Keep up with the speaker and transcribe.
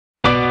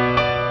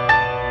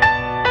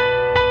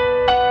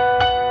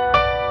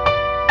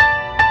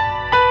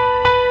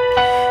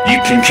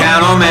can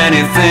count on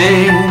many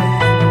things,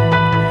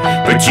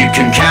 but you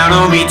can count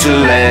on me to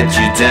let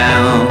you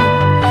down.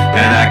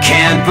 And I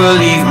can't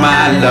believe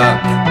my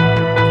luck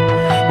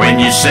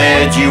when you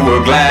said you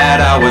were glad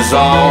I was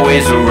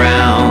always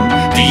around.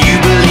 Do you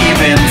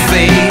believe in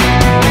fate?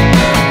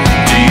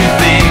 Do you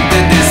think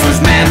that this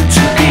was meant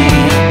to be?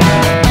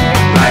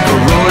 Like a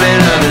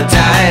rolling of the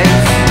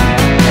dice,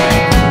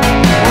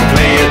 or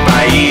play it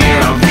by ear,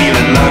 I'm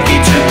feeling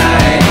lucky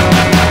tonight.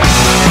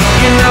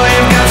 You know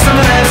you've got some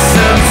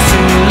lessons to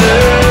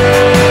learn.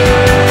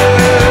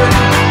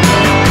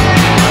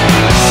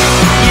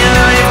 You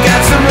know you've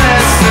got some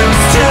lessons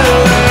to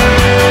learn.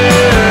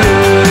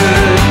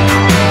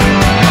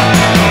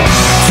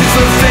 To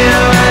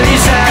fulfill a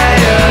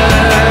desire,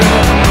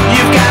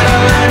 you've got to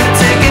learn to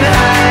take it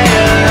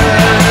higher.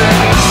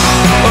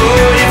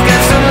 Oh, you've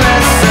got some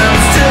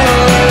lessons to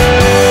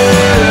learn.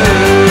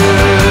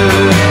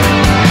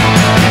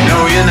 You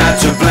know you're not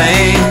to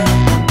blame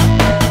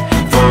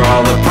for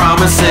all the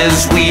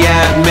promises we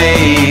had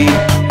made.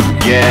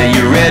 Yeah,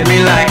 you read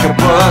me like a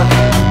book,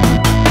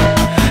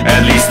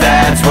 at least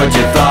that's what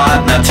you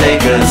thought. Now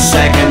take a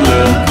second